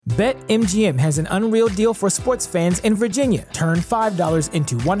BetMGM has an unreal deal for sports fans in Virginia. Turn $5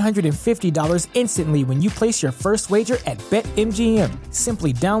 into $150 instantly when you place your first wager at BetMGM.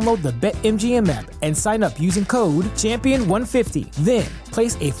 Simply download the BetMGM app and sign up using code Champion150. Then,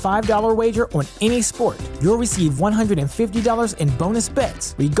 place a $5 wager on any sport. You'll receive $150 in bonus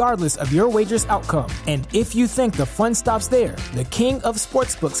bets, regardless of your wager's outcome. And if you think the fun stops there, the King of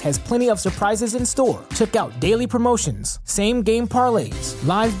Sportsbooks has plenty of surprises in store. Check out daily promotions, same-game parlays,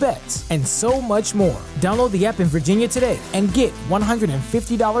 live bets, and so much more. Download the app in Virginia today and get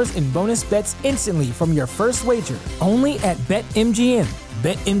 $150 in bonus bets instantly from your first wager. Only at BetMGM.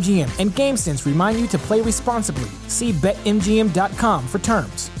 BetMGM and GameSense remind you to play responsibly. See BetMGM.com for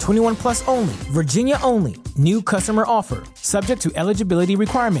terms. 21 plus only. Virginia only. New customer offer. Subject to eligibility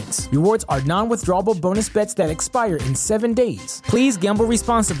requirements. Rewards are non-withdrawable bonus bets that expire in 7 days. Please gamble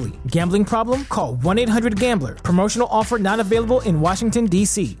responsibly. Gambling problem? Call 1-800-GAMBLER. Promotional offer not available in Washington,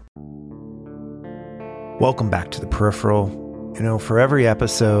 D.C. Welcome back to The Peripheral. For every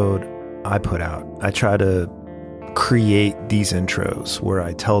episode I put out, I try to create these intros where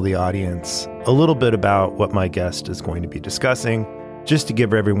I tell the audience a little bit about what my guest is going to be discussing, just to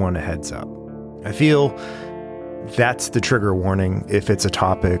give everyone a heads up. I feel that's the trigger warning if it's a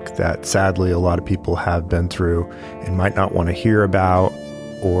topic that sadly a lot of people have been through and might not want to hear about,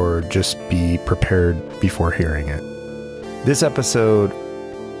 or just be prepared before hearing it. This episode,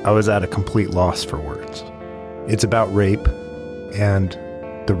 I was at a complete loss for words. It's about rape, and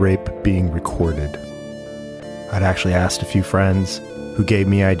the rape being recorded. I'd actually asked a few friends who gave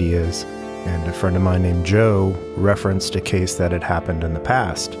me ideas, and a friend of mine named Joe referenced a case that had happened in the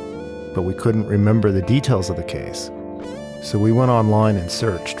past, but we couldn't remember the details of the case. So we went online and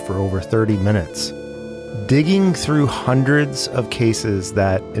searched for over 30 minutes, digging through hundreds of cases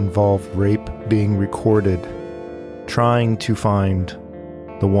that involve rape being recorded, trying to find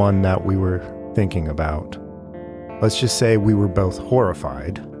the one that we were thinking about. Let's just say we were both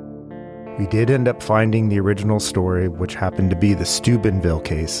horrified. We did end up finding the original story, which happened to be the Steubenville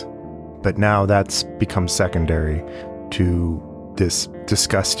case, but now that's become secondary to this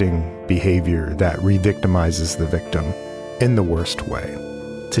disgusting behavior that re-victimizes the victim in the worst way.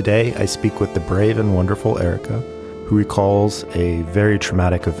 Today, I speak with the brave and wonderful Erika, who recalls a very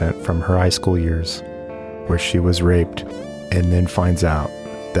traumatic event from her high school years where she was raped and then finds out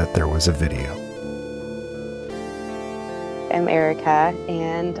that there was a video. I'm Erika,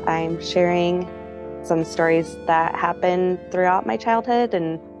 and I'm sharing some stories that happened throughout my childhood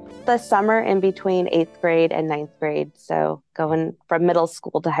and the summer in between 8th grade and 9th grade, so going from middle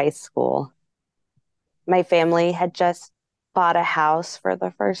school to high school. My family had just bought a house for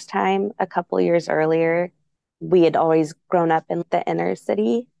the first time a couple years earlier. We had always grown up in the inner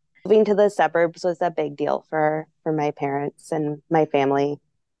city. Moving to the suburbs was a big deal for my parents and my family,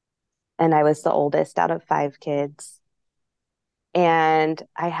 and I was the oldest out of 5 kids. And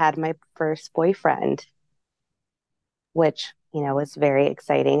I had my first boyfriend, which, was very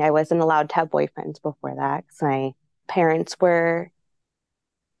exciting. I wasn't allowed to have boyfriends before that because my parents were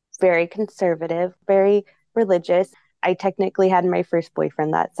very conservative, very religious. I technically had my first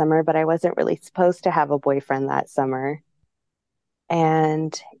boyfriend that summer, but I wasn't really supposed to have a boyfriend that summer.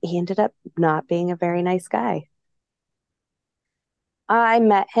 And he ended up not being a very nice guy. I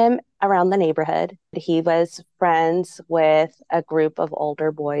met him around the neighborhood. He was friends with a group of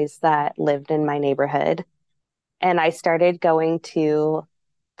older boys that lived in my neighborhood. And I started going to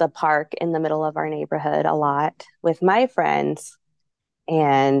the park in the middle of our neighborhood a lot with my friends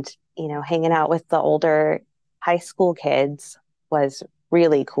and, hanging out with the older high school kids was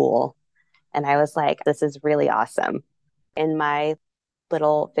really cool. And I was like, this is really awesome. In my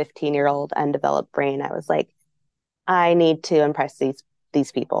little 15-year-old undeveloped brain, I was like, I need to impress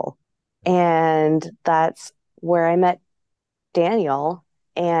these people. And that's where I met Daniel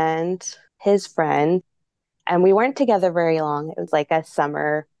and his friend. And we weren't together very long. It was like a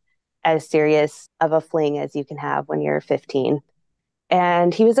summer, as serious of a fling as you can have when you're 15.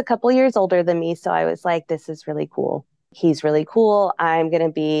 And he was a couple years older than me. So I was like, this is really cool. He's really cool. I'm going to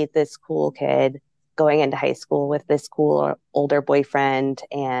be this cool kid going into high school with this cool older boyfriend.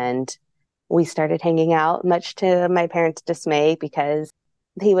 And we started hanging out, much to my parents' dismay, because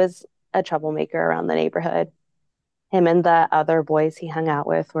he was a troublemaker around the neighborhood. Him and the other boys he hung out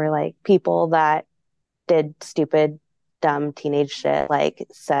with were like people that did stupid, dumb teenage shit, like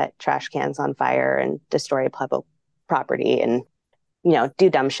set trash cans on fire and destroy public property and, do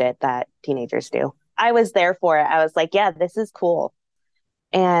dumb shit that teenagers do. I was there for it. I was like, yeah, this is cool.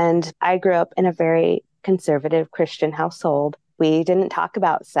 And I grew up in a very conservative Christian household. We didn't talk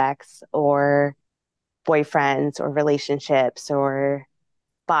about sex or boyfriends or relationships or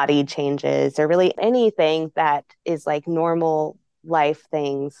body changes or really anything that is like normal life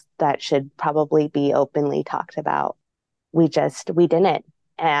things that should probably be openly talked about. We didn't.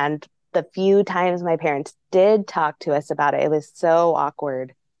 And the few times my parents did talk to us about it, it was so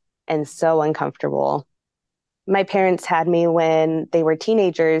awkward and so uncomfortable. My parents had me when they were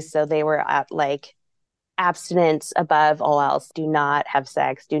teenagers, so they were at like abstinence above all else. Do not have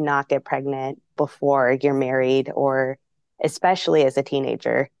sex, do not get pregnant before you're married, or especially as a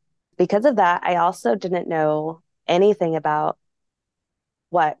teenager. Because of that, I also didn't know anything about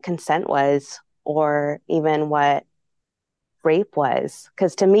what consent was or even what rape was.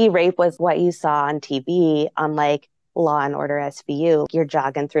 Because to me, rape was what you saw on TV on like Law and Order SVU. You're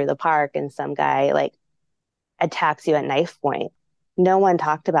jogging through the park and some guy like attacks you at knife point. No one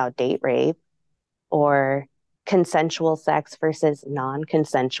talked about date rape or consensual sex versus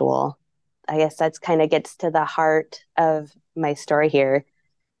non-consensual. I guess that's kind of gets to the heart of my story here.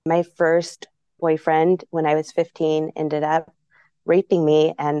 My first boyfriend when I was 15 ended up raping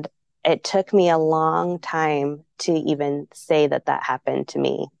me, and it took me a long time to even say that that happened to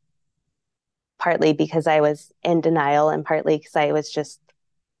me. Partly because I was in denial and partly because I was just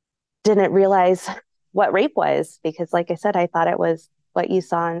didn't realize what rape was, because like I said, I thought it was what you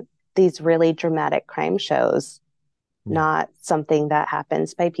saw in these really dramatic crime shows, not something that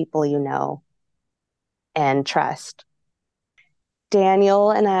happens by people you know and trust.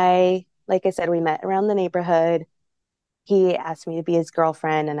 Daniel and I, like I said, we met around the neighborhood. He asked me to be his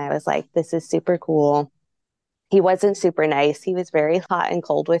girlfriend, and I was like, this is super cool. He wasn't super nice. He was very hot and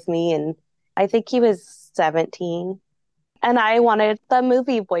cold with me, and I think he was 17. And I wanted the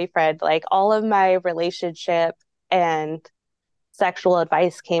movie boyfriend. Like all of my relationship and sexual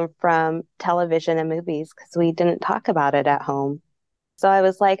advice came from television and movies because we didn't talk about it at home. So I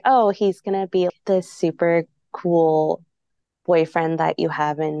was like, oh, he's going to be this super cool boyfriend that you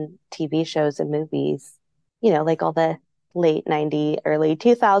have in TV shows and movies, you know, like all the late 90s, early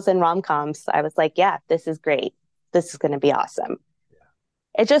 2000 rom-coms. I was like, yeah, this is great. This is going to be awesome.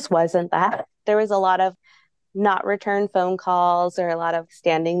 Yeah. It just wasn't that. There was a lot of not return phone calls or a lot of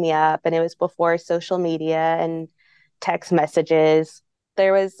standing me up. And it was before social media and text messages.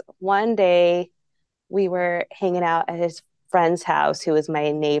 There was one day we were hanging out at his friend's house, who was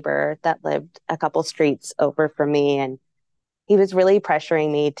my neighbor that lived a couple streets over from me. And he was really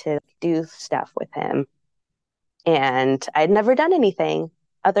pressuring me to do stuff with him. And I'd never done anything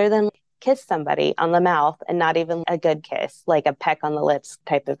other than kiss somebody on the mouth, and not even a good kiss, like a peck on the lips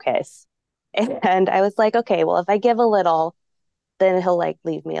type of kiss. And I was like, okay, well, if I give a little, then he'll like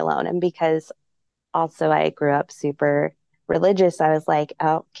leave me alone. And because also I grew up super religious, I was like,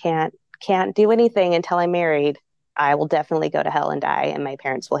 oh, can't do anything until I'm married. I will definitely go to hell and die, and my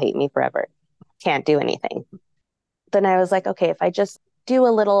parents will hate me forever. Can't do anything. Then I was like, okay, if I just do a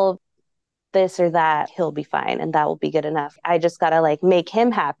little this or that, he'll be fine, and that will be good enough. I just got to like make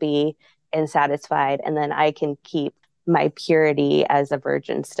him happy and satisfied, and then I can keep my purity as a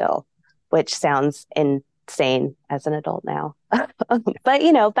virgin still, which sounds insane as an adult now. But,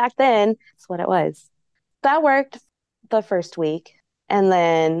 you know, back then, that's what it was. That worked the first week. And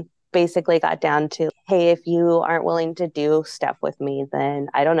then basically got down to, hey, if you aren't willing to do stuff with me, then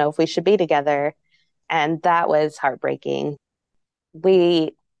I don't know if we should be together. And that was heartbreaking.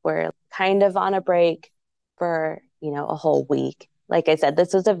 We were kind of on a break for, you know, a whole week. Like I said,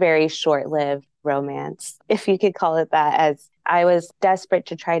 this was a very short-lived romance, if you could call it that, as I was desperate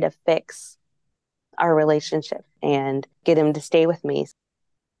to try to fix our relationship and get him to stay with me.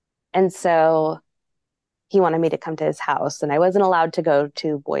 And so he wanted me to come to his house, and I wasn't allowed to go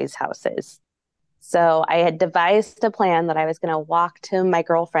to boys' houses. So I had devised a plan that I was going to walk to my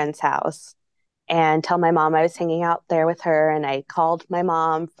girlfriend's house and tell my mom I was hanging out there with her. And I called my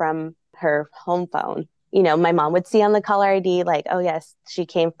mom from her home phone. You know, my mom would see on the caller ID, like, oh, yes, she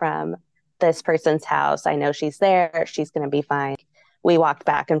came from this person's house. I know she's there. She's going to be fine. We walked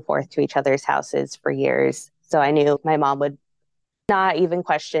back and forth to each other's houses for years. So I knew my mom would not even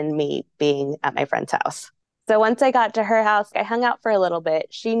question me being at my friend's house. So once I got to her house, I hung out for a little bit.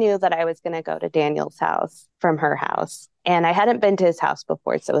 She knew that I was going to go to Daniel's house from her house. And I hadn't been to his house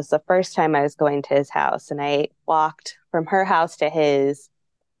before. So it was the first time I was going to his house. And I walked from her house to his.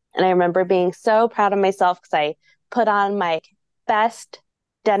 And I remember being so proud of myself because I put on my best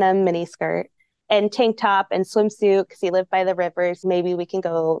denim miniskirt and tank top and swimsuit because he lived by the rivers. Maybe we can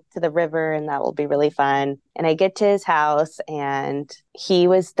go to the river and that will be really fun. And I get to his house and he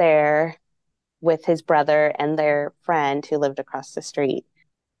was there with his brother and their friend who lived across the street.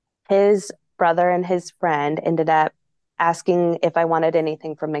 His brother and his friend ended up asking if I wanted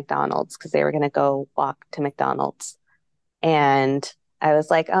anything from McDonald's because they were going to go walk to McDonald's. And I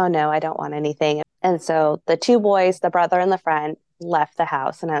was like, oh no, I don't want anything. And so the two boys, the brother and the friend, left the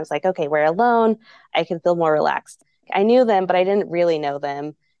house. And I was like, okay, we're alone. I can feel more relaxed. I knew them, but I didn't really know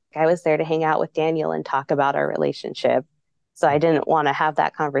them. I was there to hang out with Daniel and talk about our relationship. So I didn't want to have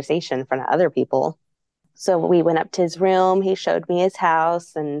that conversation in front of other people. So we went up to his room. He showed me his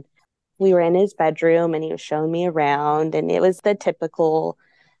house, and we were in his bedroom, and he was showing me around. And it was the typical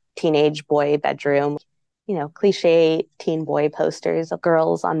teenage boy bedroom, you know, cliche teen boy posters of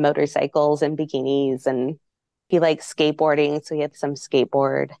girls on motorcycles and bikinis. And he likes skateboarding. So he had some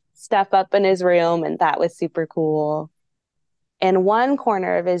skateboard stuff up in his room, and that was super cool. In one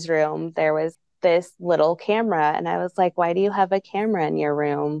corner of his room, there was this little camera. And I was like, why do you have a camera in your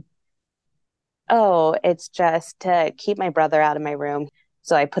room? Oh, it's just to keep my brother out of my room.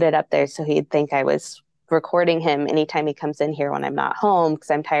 So I put it up there so he'd think I was recording him anytime he comes in here when I'm not home,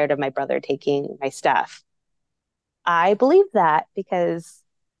 because I'm tired of my brother taking my stuff. I believe that because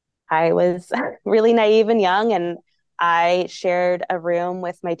I was really naive and young, and I shared a room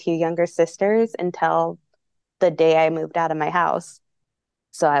with my two younger sisters until the day I moved out of my house.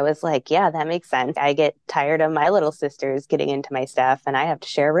 So I was like, yeah, that makes sense. I get tired of my little sisters getting into my stuff, and I have to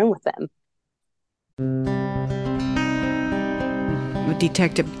share a room with them. A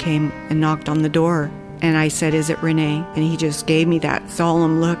detective came and knocked on the door, and I said, is it Renee? And he just gave me that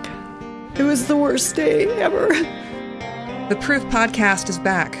solemn look. It was the worst day ever. The Proof podcast is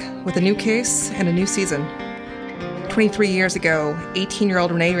back with a new case and a new season. 23 years ago, 18-year-old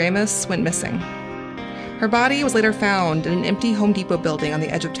Renee Ramos went missing. Her body was later found in an empty Home Depot building on the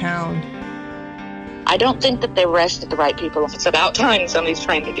edge of town. I don't think that they arrested the right people. It's about time somebody's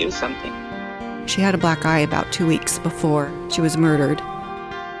trying to do something. She had a black eye about 2 weeks before she was murdered.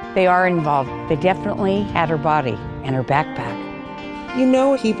 They are involved. They definitely had her body and her backpack. You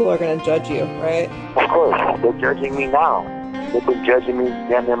know people are going to judge you, right? Of course. They're judging me now. They've been judging me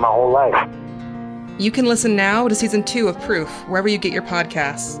damn near my whole life. You can listen now to Season 2 of Proof wherever you get your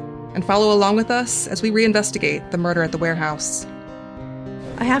podcasts, and follow along with us as we reinvestigate the murder at the warehouse.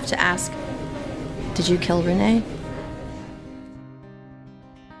 I have to ask, did you kill Renee?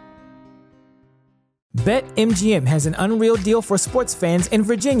 BetMGM has an unreal deal for sports fans in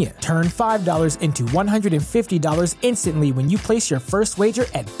Virginia. Turn $5 into $150 instantly when you place your first wager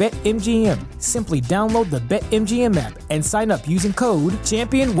at BetMGM. Simply download the BetMGM app and sign up using code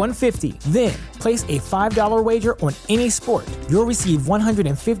Champion150. Then, place a $5 wager on any sport. You'll receive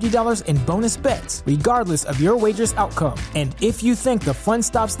 $150 in bonus bets, regardless of your wager's outcome. And if you think the fun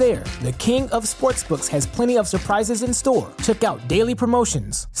stops there, the king of sportsbooks has plenty of surprises in store. Check out daily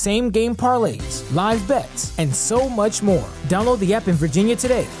promotions, same-game parlays, live bets, and so much more. Download the app in Virginia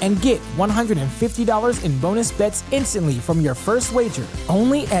today and get $150 in bonus bets instantly from your first wager.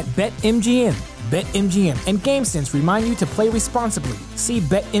 Only at BetMGM. BetMGM and GameSense remind you to play responsibly. See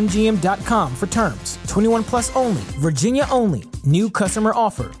BetMGM.com for terms. 21 plus only. Virginia only. New customer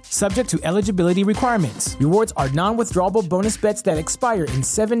offer. Subject to eligibility requirements. Rewards are non-withdrawable bonus bets that expire in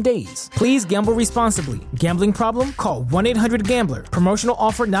 7 days. Please gamble responsibly. Gambling problem? Call 1-800-GAMBLER. Promotional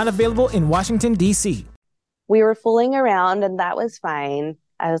offer not available in Washington, D.C. We were fooling around, and that was fine.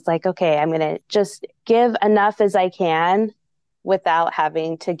 I was like, okay, I'm going to just give enough as I can without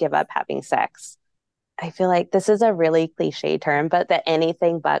having to give up having sex. I feel like this is a really cliche term, but the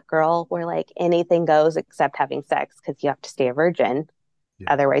anything but girl, where like anything goes except having sex because you have to stay a virgin.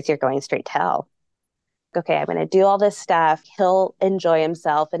 Yeah. Otherwise, you're going straight to hell. Okay, I'm going to do all this stuff. He'll enjoy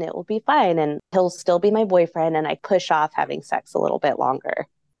himself and it will be fine. And he'll still be my boyfriend. And I push off having sex a little bit longer.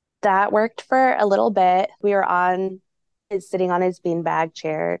 That worked for a little bit. We were sitting on his beanbag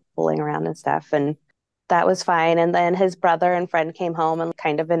chair, fooling around and stuff. And that was fine. And then his brother and friend came home and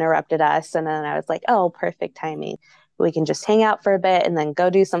kind of interrupted us. And then I was like, oh, perfect timing. We can just hang out for a bit and then go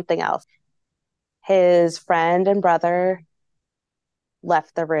do something else. His friend and brother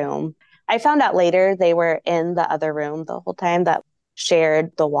left the room. I found out later they were in the other room the whole time that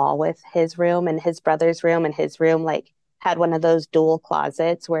shared the wall with his room, and his brother's room and his room like had one of those dual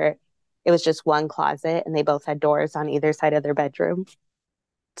closets where it was just one closet and they both had doors on either side of their bedroom.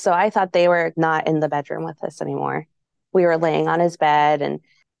 So I thought they were not in the bedroom with us anymore. We were laying on his bed and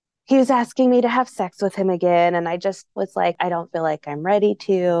he was asking me to have sex with him again. And I just was like, I don't feel like I'm ready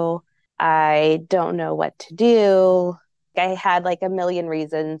to. I don't know what to do. I had like a million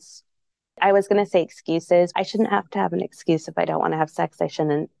reasons. I was going to say excuses. I shouldn't have to have an excuse if I don't want to have sex. I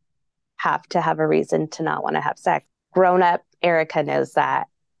shouldn't have to have a reason to not want to have sex. Grown up Erika knows that.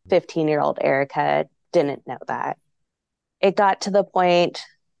 15-year-old Erika didn't know that. It got to the point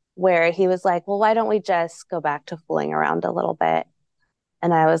where he was like, well, why don't we just go back to fooling around a little bit?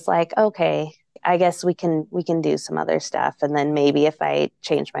 And I was like, okay. I guess we can do some other stuff. And then maybe if I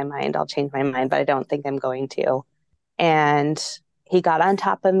change my mind, I'll change my mind, but I don't think I'm going to. And he got on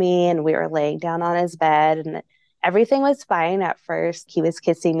top of me and we were laying down on his bed and everything was fine at first. He was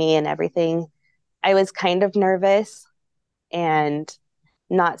kissing me and everything. I was kind of nervous and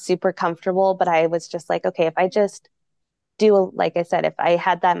not super comfortable, but I was just like, okay, if I just do, like I said, if I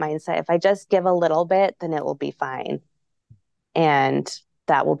had that mindset, if I just give a little bit, then it will be fine. And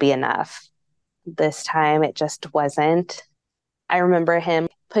that will be enough. This time it just wasn't. I remember him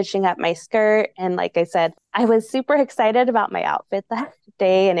pushing up my skirt. And like I said, I was super excited about my outfit that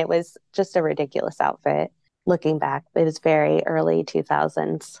day. And it was just a ridiculous outfit. Looking back, it was very early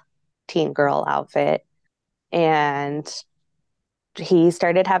 2000s teen girl outfit. And he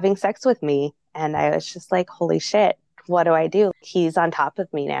started having sex with me. And I was just like, holy shit, what do I do? He's on top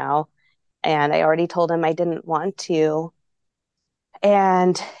of me now. And I already told him I didn't want to.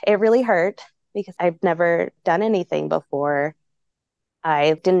 And it really hurt because I've never done anything before.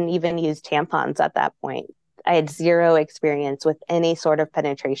 I didn't even use tampons at that point. I had zero experience with any sort of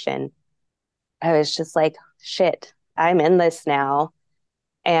penetration. I was just like, shit, I'm in this now.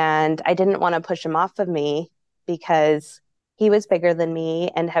 And I didn't want to push him off of me because he was bigger than me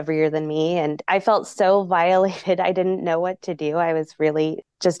and heavier than me. And I felt so violated. I didn't know what to do. I was really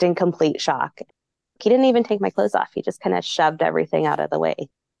just in complete shock. He didn't even take my clothes off. He just kind of shoved everything out of the way.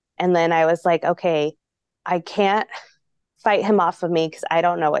 And then I was like, okay, I can't fight him off of me because I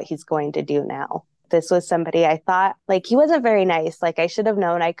don't know what he's going to do now. This was somebody I thought, like, he wasn't very nice. Like, I should have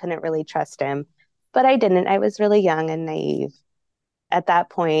known I couldn't really trust him, but I didn't. I was really young and naive. At that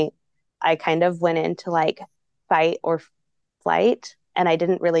point, I kind of went into like fight or flight, and I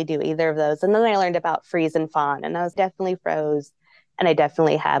didn't really do either of those. And then I learned about freeze and fawn, and I was definitely froze, and I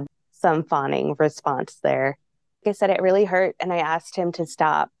definitely had some fawning response there. Like I said, it really hurt, and I asked him to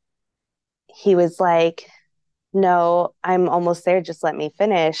stop. He was like, no, I'm almost there. Just let me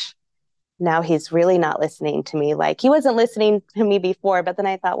finish. Now he's really not listening to me. Like, he wasn't listening to me before, but then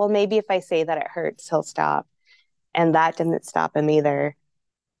I thought, well, maybe if I say that it hurts, he'll stop. And that didn't stop him either.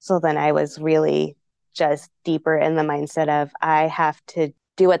 So then I was really just deeper in the mindset of I have to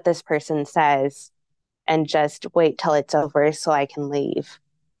do what this person says and just wait till it's over so I can leave.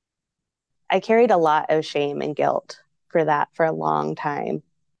 I carried a lot of shame and guilt for that for a long time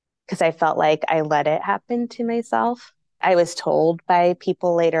because I felt like I let it happen to myself. I was told by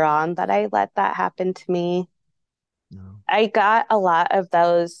people later on that I let that happen to me. No. I got a lot of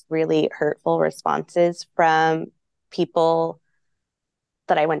those really hurtful responses from people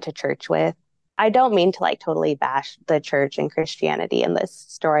that I went to church with. I don't mean to like totally bash the church and Christianity in this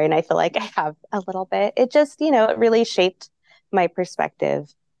story, and I feel like I have a little bit. It just, it really shaped my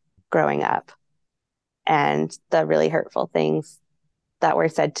perspective growing up. And the really hurtful things that were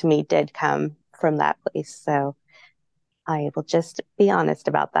said to me did come from that place. So I will just be honest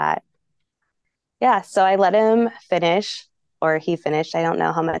about that. Yeah, so I let him finish, or he finished. I don't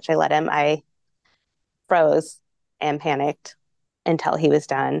know how much I let him. I froze and panicked until he was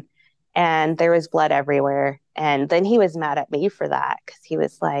done. And there was blood everywhere. And then he was mad at me for that because he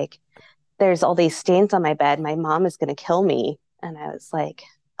was like, there's all these stains on my bed. My mom is going to kill me. And I was like,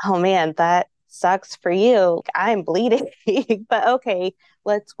 oh man, that sucks for you. I'm bleeding, but okay,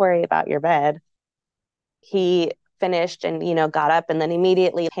 let's worry about your bed. He finished and, got up and then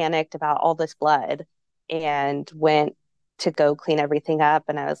immediately panicked about all this blood and went to go clean everything up.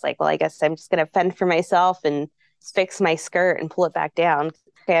 And I was like, well, I guess I'm just going to fend for myself and fix my skirt and pull it back down.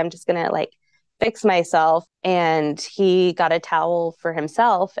 Okay, I'm just going to fix myself. And he got a towel for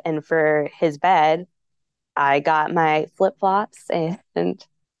himself and for his bed. I got my flip-flops and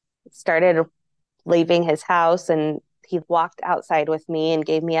started leaving his house, and he walked outside with me and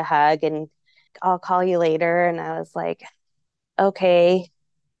gave me a hug and I'll call you later. And I was like, okay.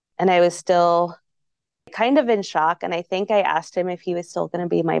 And I was still kind of in shock. And I think I asked him if he was still going to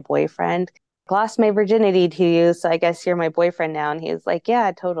be my boyfriend. I lost my virginity to you, so I guess you're my boyfriend now. And he was like,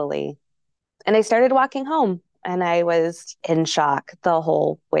 yeah, totally. And I started walking home, and I was in shock the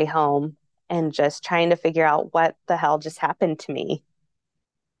whole way home and just trying to figure out what the hell just happened to me.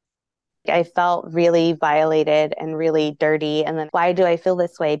 I felt really violated and really dirty. And then why do I feel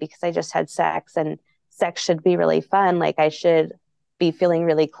this way? Because I just had sex, and sex should be really fun. Like, I should be feeling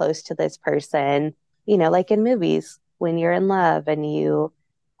really close to this person, like in movies when you're in love and you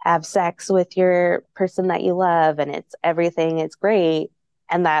have sex with your person that you love and it's everything, it's great.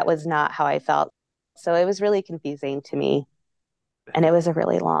 And that was not how I felt. So it was really confusing to me. And it was a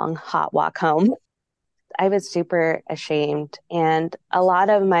really long, hot walk home. I was super ashamed. And a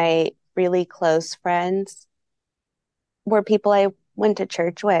lot of my really close friends were people I went to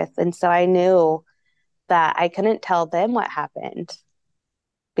church with. And so I knew that I couldn't tell them what happened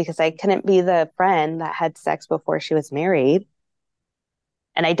because I couldn't be the friend that had sex before she was married.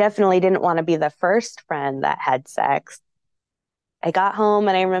 And I definitely didn't want to be the first friend that had sex. I got home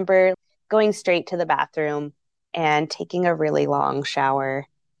and I remember going straight to the bathroom and taking a really long shower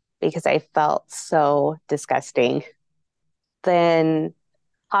because I felt so disgusting. Then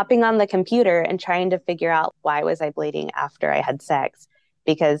hopping on the computer and trying to figure out why was I bleeding after I had sex.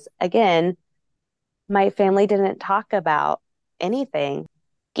 Because again, my family didn't talk about anything.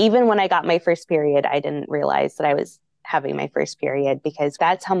 Even when I got my first period, I didn't realize that I was having my first period because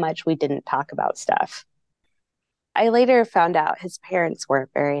that's how much we didn't talk about stuff. I later found out his parents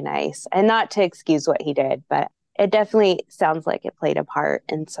weren't very nice, and not to excuse what he did, but it definitely sounds like it played a part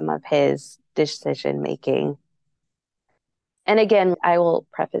in some of his decision making. And again, I will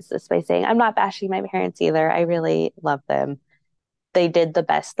preface this by saying I'm not bashing my parents either. I really love them. They did the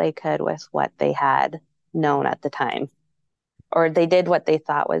best they could with what they had known at the time, or they did what they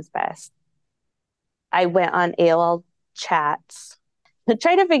thought was best. I went on AOL chats to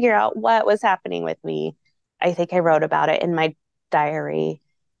try to figure out what was happening with me. I think I wrote about it in my diary.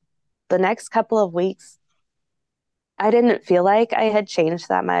 The next couple of weeks, I didn't feel like I had changed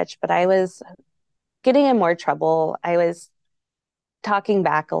that much, but I was getting in more trouble. I was talking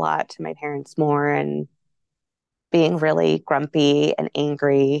back a lot to my parents more and being really grumpy and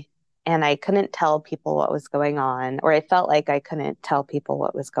angry. And I couldn't tell people what was going on, or I felt like I couldn't tell people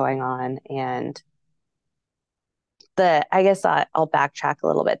what was going on. And I guess I'll backtrack a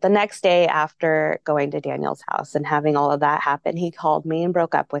little bit. The next day after going to Daniel's house and having all of that happen, he called me and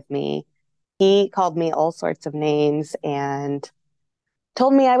broke up with me. He called me all sorts of names and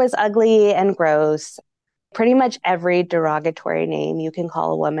told me I was ugly and gross. Pretty much every derogatory name you can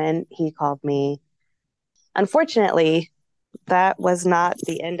call a woman, he called me. Unfortunately, that was not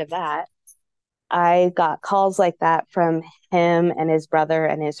the end of that. I got calls like that from him and his brother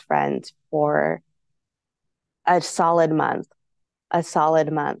and his friends for a solid month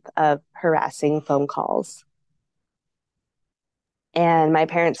of harassing phone calls. And my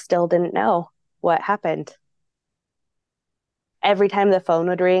parents still didn't know what happened. Every time the phone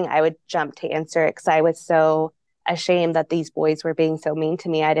would ring, I would jump to answer it because I was so ashamed that these boys were being so mean to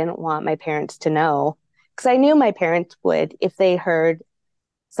me. I didn't want my parents to know because I knew my parents would, if they heard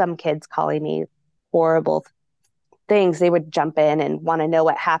some kids calling me horrible things, they would jump in and want to know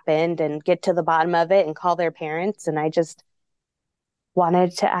what happened and get to the bottom of it and call their parents. And I just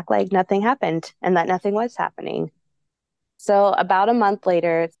wanted to act like nothing happened and that nothing was happening. So about a month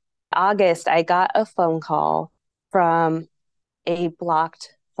later, August, I got a phone call from a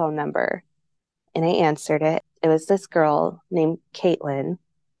blocked phone number and I answered it. It was this girl named Caitlin.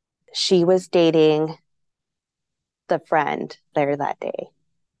 She was dating the friend there that day.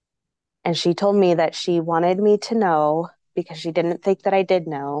 And she told me that she wanted me to know, because she didn't think that I did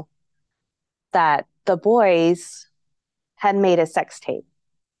know, that the boys had made a sex tape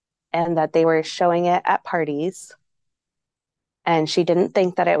and that they were showing it at parties. And she didn't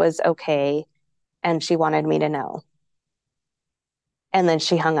think that it was okay. And she wanted me to know. And then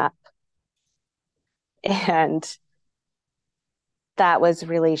she hung up. And that was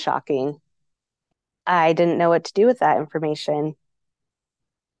really shocking. I didn't know what to do with that information.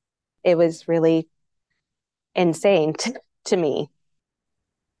 It was really insane to me.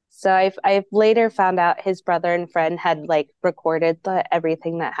 So I've later found out his brother and friend had recorded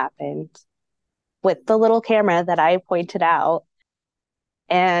everything that happened with the little camera that I pointed out.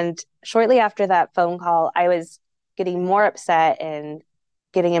 And shortly after that phone call, I was getting more upset and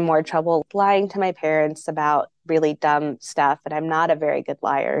getting in more trouble, lying to my parents about really dumb stuff. And I'm not a very good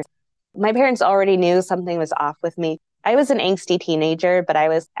liar. My parents already knew something was off with me. I was an angsty teenager, but I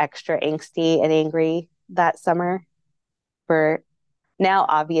was extra angsty and angry that summer for now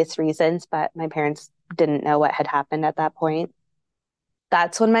obvious reasons, but my parents didn't know what had happened at that point.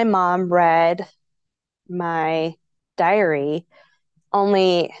 That's when my mom read my diary,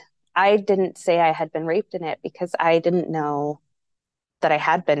 only I didn't say I had been raped in it because I didn't know that I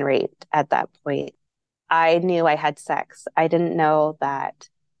had been raped at that point. I knew I had sex. I didn't know that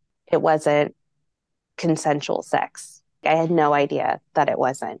it wasn't consensual sex. I had no idea that it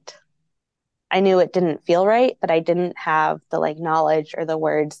wasn't. I knew it didn't feel right, but I didn't have the knowledge or the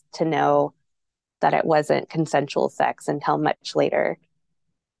words to know that it wasn't consensual sex until much later.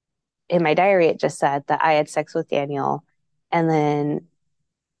 In my diary, it just said that I had sex with Daniel and then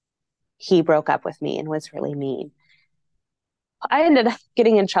he broke up with me and was really mean. I ended up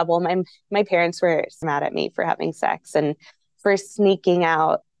getting in trouble. My parents were mad at me for having sex and for sneaking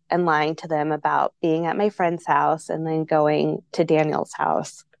out and lying to them about being at my friend's house and then going to Daniel's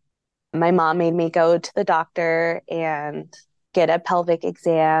house. My mom made me go to the doctor and get a pelvic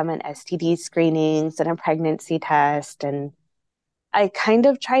exam and STD screenings and a pregnancy test. And I kind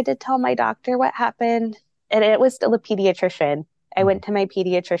of tried to tell my doctor what happened, and it was still a pediatrician. I went to my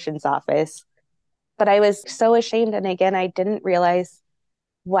pediatrician's office, but I was so ashamed. And again, I didn't realize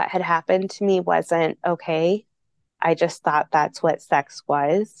what had happened to me wasn't okay. I just thought that's what sex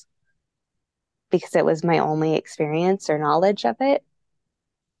was because it was my only experience or knowledge of it.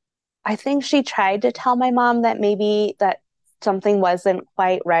 I think she tried to tell my mom that maybe that something wasn't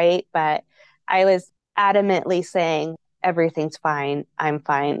quite right, but I was adamantly saying, everything's fine. I'm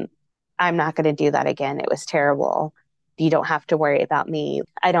fine. I'm not going to do that again. It was terrible. You don't have to worry about me.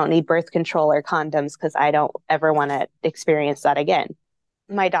 I don't need birth control or condoms because I don't ever want to experience that again.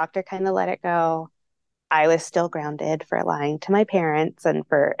 My doctor kind of let it go. I was still grounded for lying to my parents and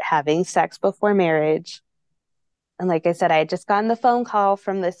for having sex before marriage. And like I said, I had just gotten the phone call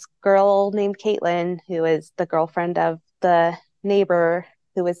from this girl named Caitlin, who is the girlfriend of the neighbor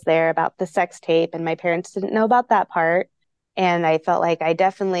who was there, about the sex tape. And my parents didn't know about that part. And I felt like I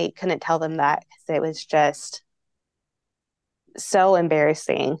definitely couldn't tell them that because it was just so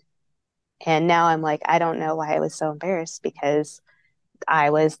embarrassing. And now I'm like, I don't know why I was so embarrassed because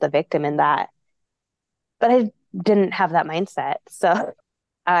I was the victim in that. But I didn't have that mindset. So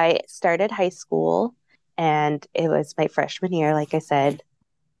I started high school and it was my freshman year. Like I said,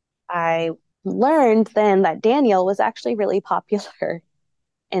 I learned then that Daniel was actually really popular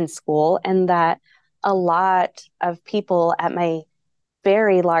in school and that a lot of people at my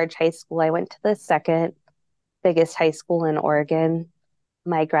very large high school, I went to the second biggest high school in Oregon.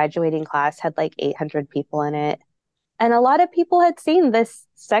 My graduating class had like 800 people in it. And a lot of people had seen this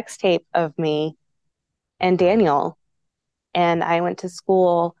sex tape of me and Daniel. And I went to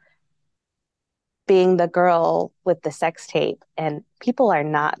school being the girl with the sex tape, and people are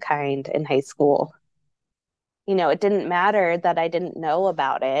not kind in high school. You know, it didn't matter that I didn't know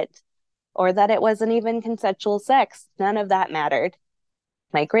about it or that it wasn't even consensual sex. None of that mattered.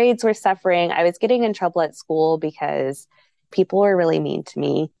 My grades were suffering. I was getting in trouble at school because people were really mean to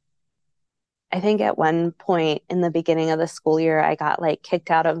me. I think at one point in the beginning of the school year, I got like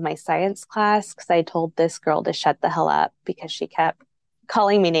kicked out of my science class because I told this girl to shut the hell up because she kept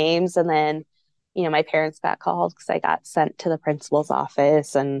calling me names. And then, you know, my parents got called because I got sent to the principal's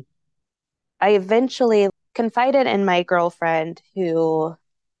office. And I eventually confided in my girlfriend, who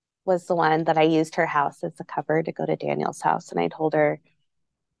was the one that I used her house as a cover to go to Daniel's house. And I told her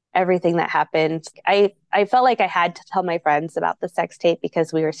everything that happened. I felt like I had to tell my friends about the sex tape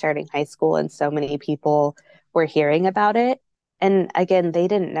because we were starting high school and so many people were hearing about it. And again, they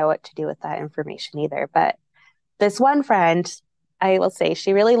didn't know what to do with that information either. But this one friend, I will say,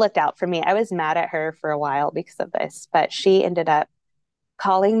 she really looked out for me. I was mad at her for a while because of this, but she ended up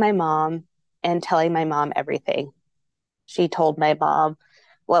calling my mom and telling my mom everything. She told my mom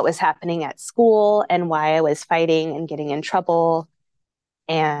what was happening at school and why I was fighting and getting in trouble.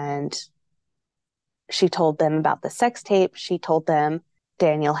 And she told them about the sex tape. She told them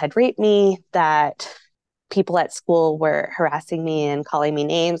Daniel had raped me, that people at school were harassing me and calling me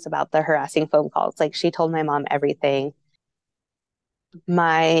names about the harassing phone calls. Like, she told my mom everything.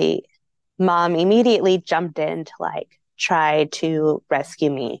 My mom immediately jumped in to like try to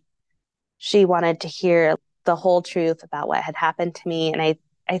rescue me. She wanted to hear the whole truth about what had happened to me. And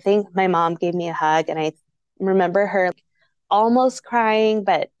I think my mom gave me a hug, and I remember her almost crying,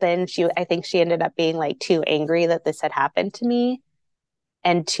 but then I think she ended up being like too angry that this had happened to me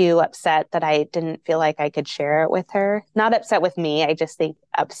and too upset that I didn't feel like I could share it with her. Not upset with me, I just think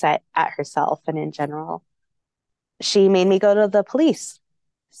upset at herself and in general. She made me go to the police.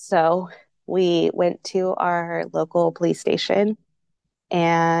 So we went to our local police station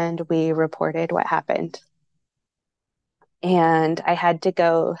and we reported what happened. And I had to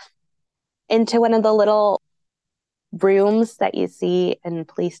go into one of the little rooms that you see in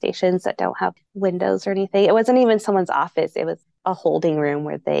police stations that don't have windows or anything. It wasn't even someone's office. It was a holding room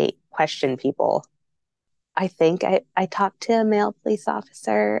where they question people. I think I talked to a male police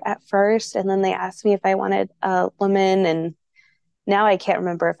officer at first, and then they asked me if I wanted a woman. And now I can't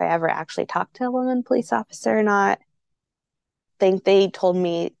remember if I ever actually talked to a woman police officer or not. I think they told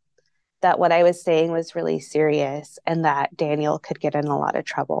me that what I was saying was really serious and that Daniel could get in a lot of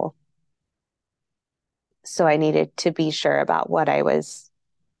trouble. So I needed to be sure about what I was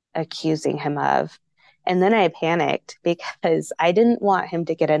accusing him of. And then I panicked because I didn't want him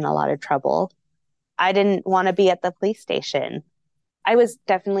to get in a lot of trouble. I didn't want to be at the police station. I was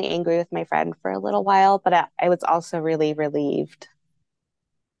definitely angry with my friend for a little while, but I was also really relieved.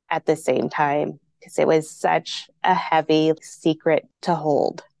 at the same time because it was such a heavy secret to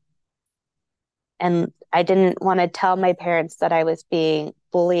hold. And I didn't want to tell my parents that I was being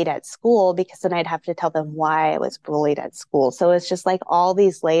bullied at school because then I'd have to tell them why I was bullied at school. So it's just like all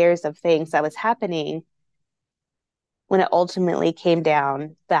these layers of things that was happening when it ultimately came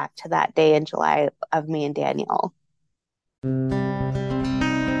down back to that day in July of me and Daniel.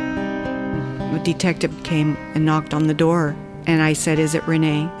 The detective came and knocked on the door, and I said, "Is it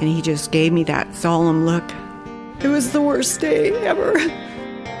Renee?" And he just gave me that solemn look. It was the worst day ever.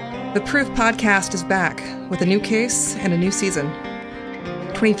 The Proof podcast is back with a new case and a new season.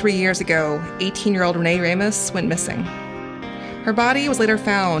 23 years ago, 18-year-old Renee Ramos went missing. Her body was later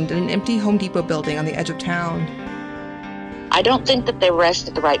found in an empty Home Depot building on the edge of town. I don't think that they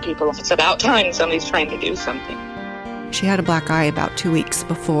arrested the right people. It's about time somebody's trying to do something. She had a black eye about 2 weeks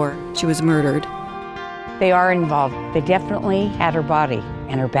before she was murdered. They are involved. They definitely had her body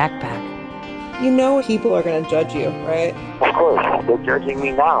and her backpack. You know people are going to judge you, right? Of course, they're judging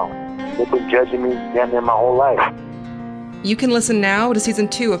me now. They've been judging me damn near my whole life. You can listen now to Season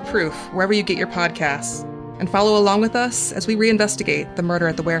 2 of Proof, wherever you get your podcasts, and follow along with us as we reinvestigate the murder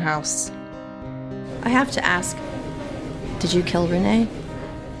at the warehouse. I have to ask, did you kill Renee?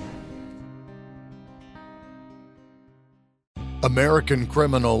 American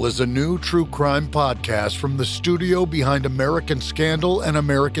Criminal is a new true crime podcast from the studio behind American Scandal and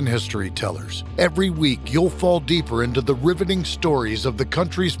American History Tellers. Every week, you'll fall deeper into the riveting stories of the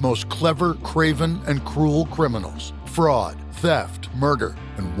country's most clever, craven, and cruel criminals. Fraud, theft, murder,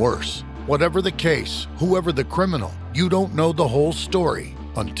 and worse. Whatever the case, whoever the criminal, you don't know the whole story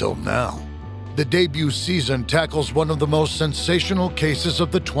until now. The debut season tackles one of the most sensational cases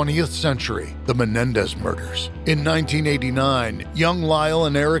of the 20th century, the Menendez murders. In 1989, young Lyle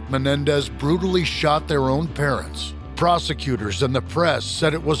and Eric Menendez brutally shot their own parents. Prosecutors and the press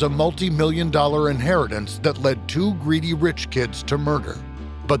said it was a multi-million-dollar inheritance that led two greedy rich kids to murder.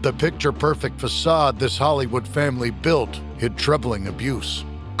 But the picture-perfect facade this Hollywood family built hid troubling abuse.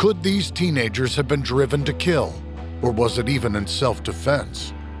 Could these teenagers have been driven to kill? Or was it even in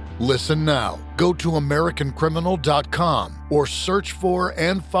self-defense? Listen now. Go to AmericanCriminal.com or search for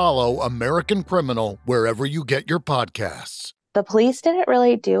and follow American Criminal wherever you get your podcasts. The police didn't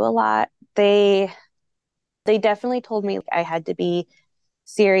really do a lot. They definitely told me I had to be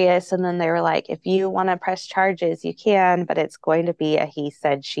serious. And then they were like, if you want to press charges, you can, but it's going to be a he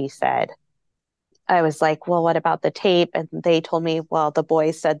said, she said. I was like, well, what about the tape? And they told me, well, the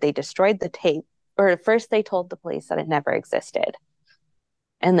boys said they destroyed the tape. Or first they told the police that it never existed.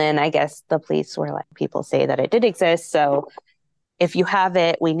 And then I guess the police were like, people say that it did exist. So if you have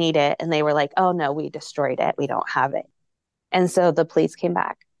it, we need it. And they were like, oh, no, we destroyed it. We don't have it. And so the police came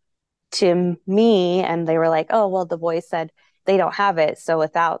back to me and they were like, oh, well, the boys said they don't have it. So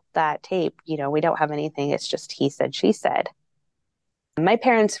without that tape, we don't have anything. It's just he said, she said. My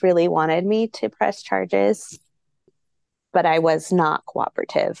parents really wanted me to press charges, but I was not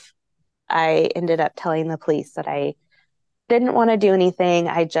cooperative. I ended up telling the police that I didn't want to do anything.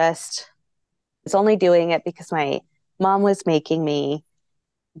 I just was only doing it because my mom was making me,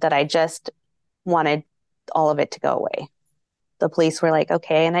 that I just wanted all of it to go away. The police were like,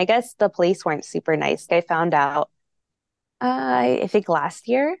 okay. And I guess the police weren't super nice. I found out, I think last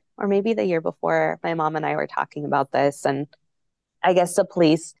year or maybe the year before, my mom and I were talking about this. And I guess the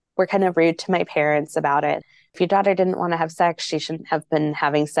police were kind of rude to my parents about it. If your daughter didn't want to have sex, she shouldn't have been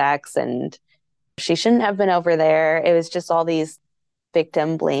having sex. And she shouldn't have been over there. It was just all these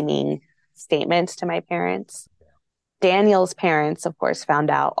victim blaming statements to my parents. Daniel's parents, of course, found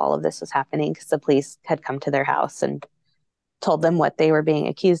out all of this was happening because the police had come to their house and told them what they were being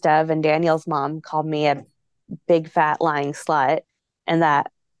accused of. And Daniel's mom called me a big fat lying slut and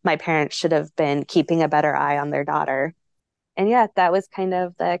that my parents should have been keeping a better eye on their daughter. And yeah, that was kind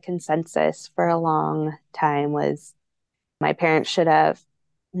of the consensus for a long time, was my parents should have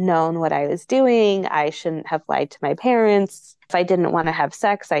known what I was doing. I shouldn't have lied to my parents. If I didn't want to have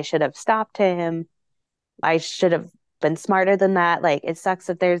sex, I should have stopped him. I should have been smarter than that. Like, it sucks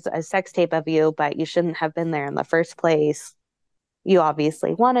that there's a sex tape of you, but you shouldn't have been there in the first place. You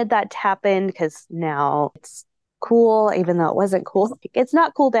obviously wanted that to happen because now it's cool, even though it wasn't cool. It's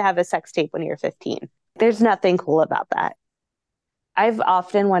not cool to have a sex tape when you're 15. There's nothing cool about that. I've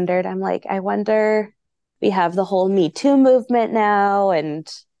often wondered, I'm like, I wonder, we have the whole Me Too movement now,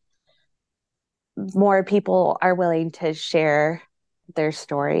 and more people are willing to share their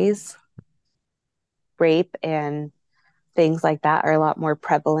stories. Rape and things like that are a lot more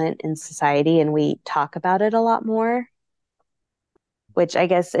prevalent in society, and we talk about it a lot more, which I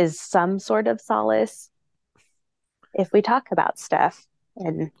guess is some sort of solace if we talk about stuff.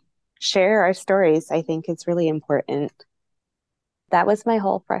 And share our stories, I think is really important. That was my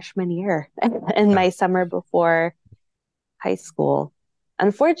whole freshman year and my summer before high school.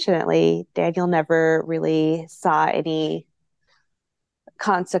 Unfortunately, Daniel never really saw any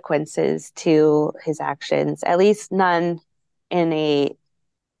consequences to his actions, at least none in a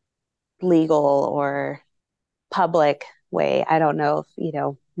legal or public way. I don't know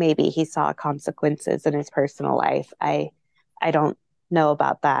if, maybe he saw consequences in his personal life. I don't know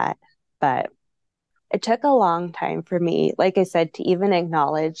about that, but it took a long time for me, like I said, to even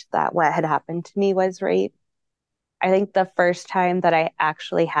acknowledge that what had happened to me was rape. I think the first time that I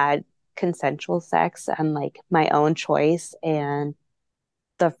actually had consensual sex and like my own choice, and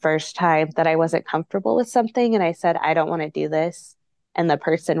the first time that I wasn't comfortable with something and I said, I don't want to do this, and the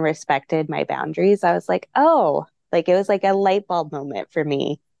person respected my boundaries, I was like, oh, like it was like a light bulb moment for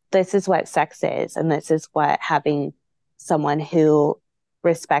me. This is what sex is, and this is what having someone who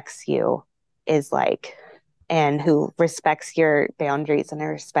respects you is like, and who respects your boundaries and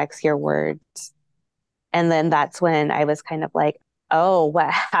respects your words. And then that's when I was kind of like, oh,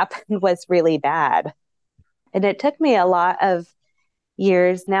 what happened was really bad. And it took me a lot of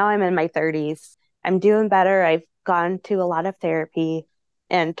years. Now I'm in my 30s. I'm doing better. I've gone to a lot of therapy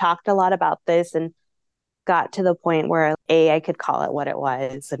and talked a lot about this and got to the point where A, I could call it what it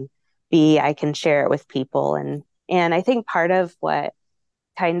was, and B, I can share it with people. And I think part of what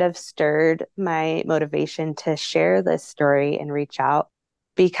kind of stirred my motivation to share this story and reach out,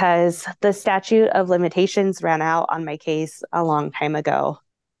 because the statute of limitations ran out on my case a long time ago.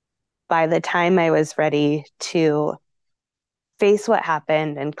 By the time I was ready to face what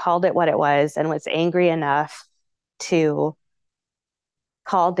happened and called it what it was and was angry enough to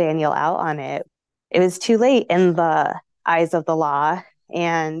call Daniel out on it, it was too late in the eyes of the law.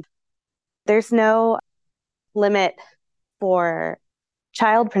 And there's no limit for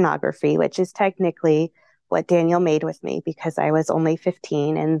child pornography, which is technically what Daniel made with me, because I was only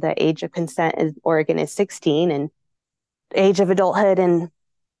 15 and the age of consent in Oregon is 16, and the age of adulthood in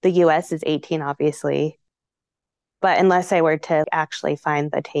the US is 18, obviously. But unless I were to actually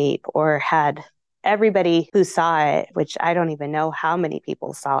find the tape or had everybody who saw it, which I don't even know how many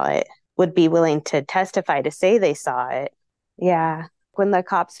people saw it, would be willing to testify to say they saw it. Yeah. When the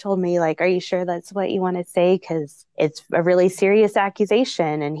cops told me, like, are you sure that's what you want to say? Because it's a really serious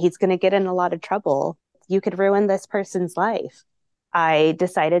accusation and he's going to get in a lot of trouble. You could ruin this person's life. I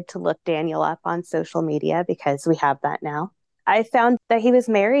decided to look Daniel up on social media because we have that now. I found that he was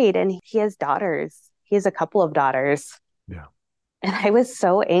married and he has daughters. He has a couple of daughters. Yeah. And I was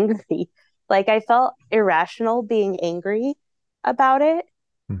so angry. Like, I felt irrational being angry about it.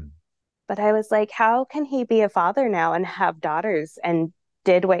 But I was like, how can he be a father now and have daughters and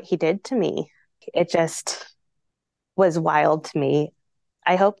did what he did to me? It just was wild to me.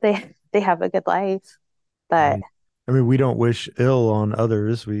 I hope they have a good life. But I mean, we don't wish ill on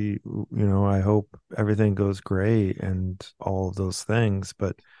others. I hope everything goes great and all of those things.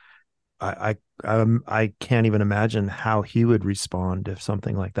 But I can't even imagine how he would respond if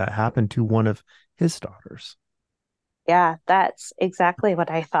something like that happened to one of his daughters. Yeah, that's exactly what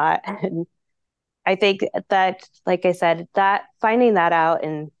I thought. And I think that, like I said, that finding that out,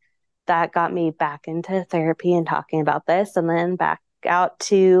 and that got me back into therapy and talking about this, and then back out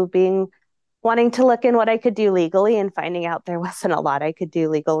to wanting to look in what I could do legally and finding out there wasn't a lot I could do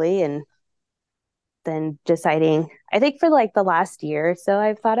legally. And then deciding, I think for like the last year or so,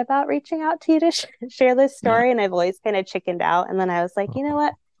 I've thought about reaching out to you to share this story. Yeah. And I've always kind of chickened out. And then I was like, you know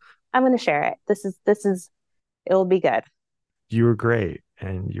what? I'm going to share it. This is, it will be good. You were great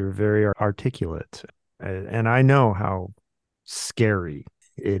and you're very articulate. And I know how scary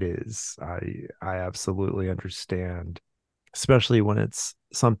it is. I absolutely understand, especially when it's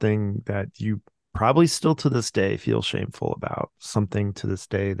something that you probably still to this day feel shameful about, something to this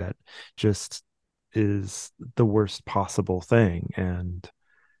day that just is the worst possible thing. And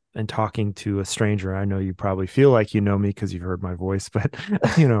talking to a stranger, I know you probably feel like you know me because you've heard my voice, but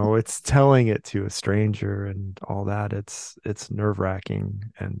it's telling it to a stranger and all that. It's nerve-wracking.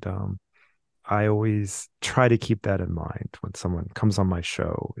 And I always try to keep that in mind when someone comes on my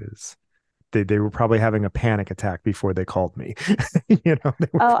show. Is they were probably having a panic attack before they called me.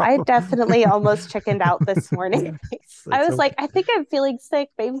 I definitely almost chickened out this morning. I was like, I think I'm feeling sick.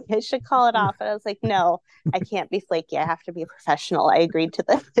 Maybe I should call it off. And I was like, no, I can't be flaky. I have to be a professional. I agreed to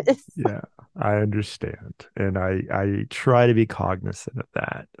this. Yeah, I understand. And I try to be cognizant of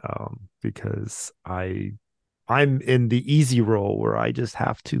that because I'm in the easy role where I just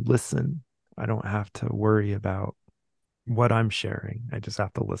have to listen. I don't have to worry about what I'm sharing. I just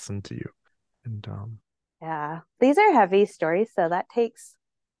have to listen to you. And yeah, these are heavy stories, so that takes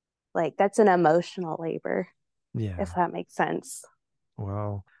Like, that's an emotional labor, Yeah. if that makes sense.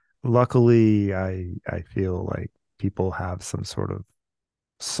 Well, luckily, I feel like people have some sort of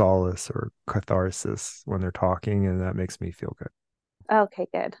solace or catharsis when they're talking, and that makes me feel good. Okay,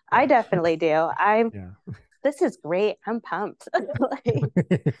 good. I definitely do. Yeah. This is great. I'm pumped.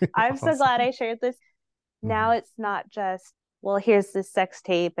 I'm so glad I shared this. Now it's not just, well, here's this sex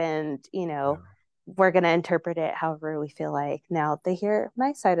tape and, we're going to interpret it however we feel like. Now they hear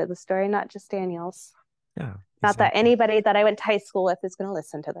my side of the story, not just Daniel's. Yeah. Not that anybody that I went to high school with is going to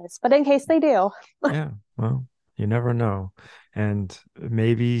listen to this, but in case they do. Yeah. Well, you never know. And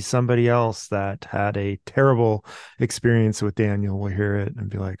maybe somebody else that had a terrible experience with Daniel will hear it and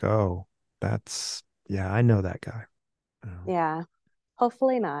be like, oh, I know that guy. Yeah.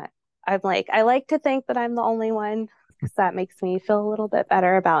 Hopefully not. I like to think that I'm the only one, because that makes me feel a little bit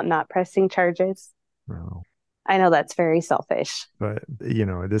better about not pressing charges. No. I know that's very selfish. But,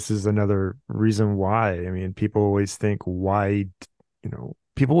 this is another reason why. I mean, people always think, why,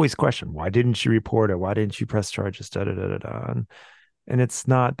 people always question, why didn't you report it? Why didn't you press charges? Da, da, da, da, da. And it's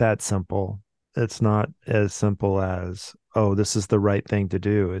not that simple. It's not as simple as, oh, this is the right thing to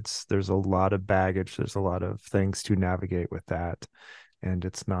do. There's a lot of baggage. There's a lot of things to navigate with that. And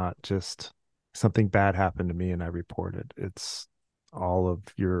it's not just something bad happened to me and I reported. It's all of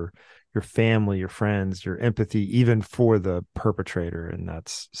your family, your friends, your empathy, even for the perpetrator. And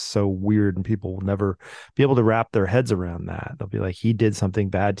that's so weird. And people will never be able to wrap their heads around that. They'll be like, he did something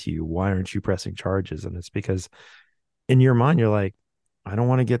bad to you. Why aren't you pressing charges? And it's because in your mind, you're like, I don't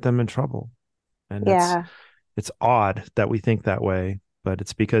want to get them in trouble. And it's odd that we think that way, but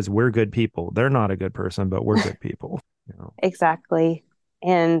it's because we're good people. They're not a good person, but we're good people. Exactly.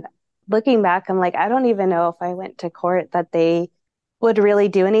 And looking back, I'm like, I don't even know if I went to court that they would really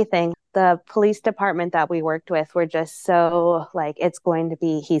do anything. The police department that we worked with were just so like, it's going to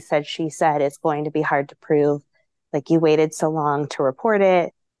be, he said, she said, it's going to be hard to prove. Like, you waited so long to report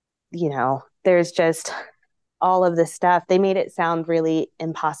it. There's just all of this stuff. They made it sound really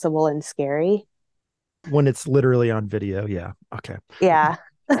impossible and scary. When it's literally on video. Yeah. Okay. Yeah.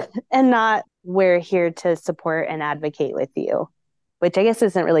 And not, we're here to support and advocate with you, which I guess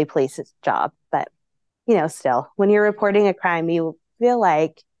isn't really police's job. But, still, when you're reporting a crime, you feel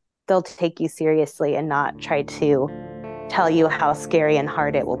like they'll take you seriously and not try to tell you how scary and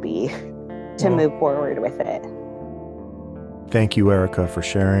hard it will be to move forward with it. Thank you, Erika, for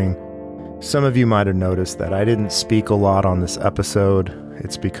sharing. Some of you might have noticed that I didn't speak a lot on this episode.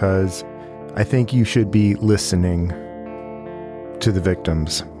 It's because I think you should be listening to the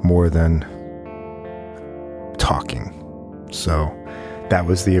victims more than talking. So that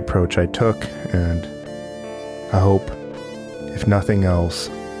was the approach I took, and I hope, if nothing else,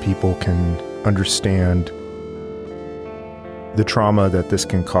 people can understand the trauma that this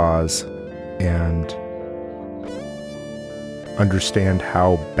can cause and understand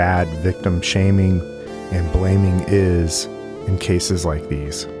how bad victim shaming and blaming is in cases like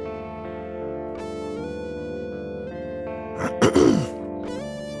these.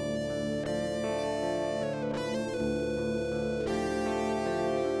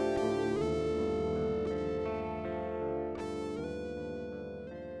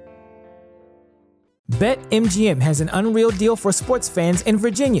 BetMGM has an unreal deal for sports fans in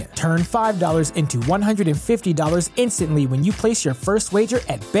Virginia. Turn $5 into $150 instantly when you place your first wager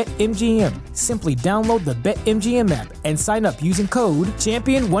at BetMGM. Simply download the BetMGM app and sign up using code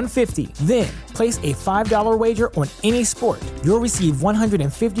Champion150. Then, place a $5 wager on any sport. You'll receive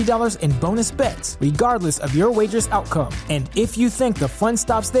 $150 in bonus bets, regardless of your wager's outcome. And if you think the fun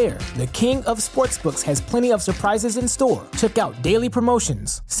stops there, the King of Sportsbooks has plenty of surprises in store. Check out daily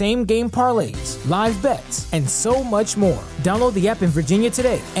promotions, same-game parlays, live bets, and so much more. Download the app in Virginia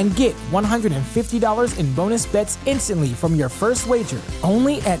today and get $150 in bonus bets instantly from your first wager.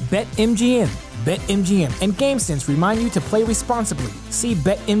 Only at BetMGM. BetMGM and GameSense remind you to play responsibly. See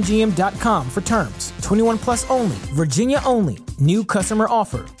BetMGM.com for terms. 21 plus only. Virginia only. New customer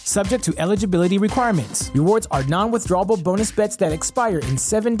offer. Subject to eligibility requirements. Rewards are non-withdrawable bonus bets that expire in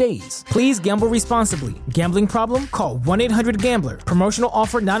 7 days. Please gamble responsibly. Gambling problem? Call 1-800-GAMBLER. Promotional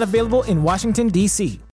offer not available in Washington, D.C.